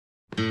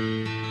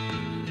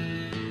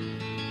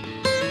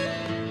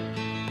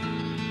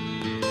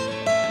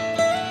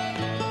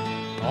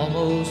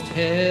almost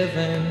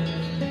heaven.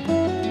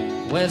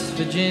 West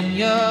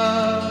Virginia,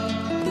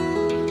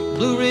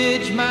 Blue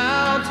Ridge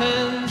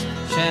Mountains,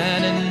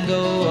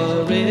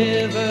 Shenandoah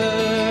River.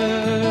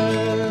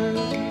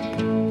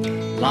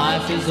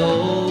 Life is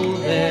old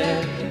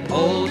there,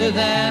 older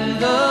than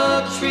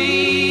the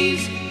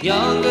trees,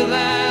 younger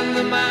than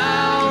the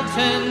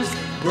mountains,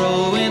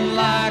 growing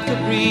like a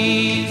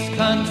breeze.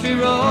 Country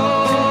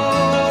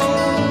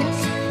roads,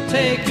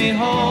 take me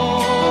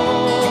home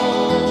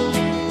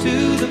to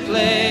the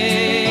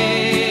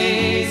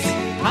place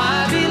I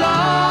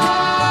belong.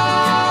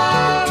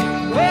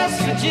 West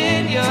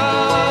Virginia,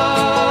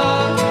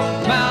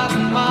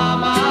 Mountain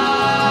Mama,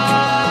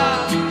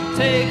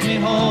 take me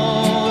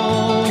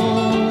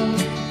home.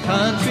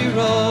 Country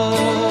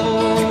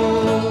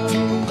roads,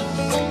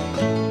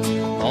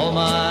 all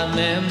my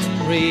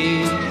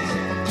memories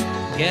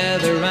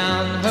gather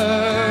round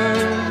her.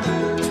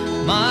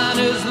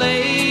 Miner's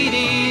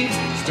lady,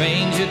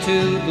 stranger to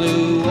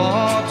blue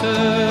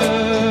water.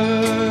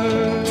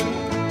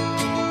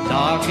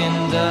 Dark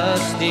and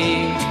dusty,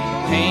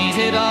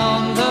 painted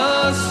on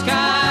the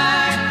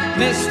sky,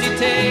 misty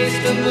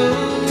taste of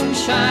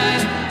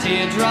moonshine,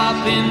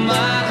 teardrop in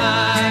my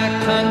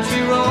eye.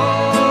 Country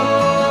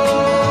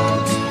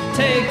roads,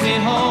 take me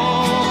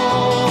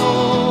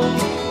home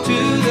to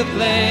the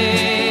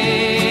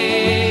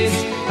place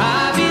I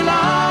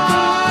belong.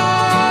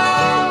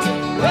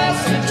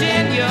 West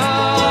Virginia,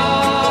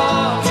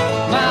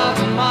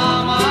 Mountain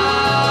Mama,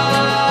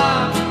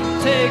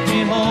 take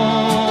me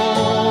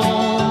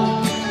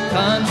home.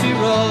 Country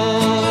roads,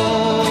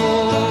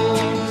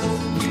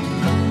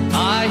 I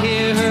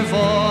hear her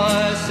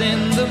voice in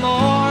the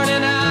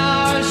morning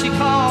hours. She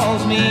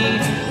calls me.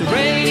 The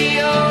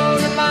radio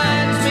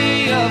reminds me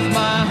of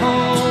my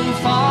home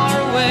far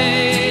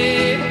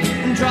away.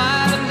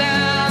 Driving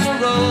down the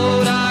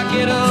road, I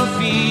get a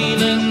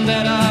feeling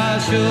that I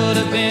should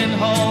have been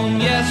home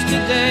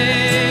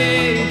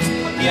yesterday.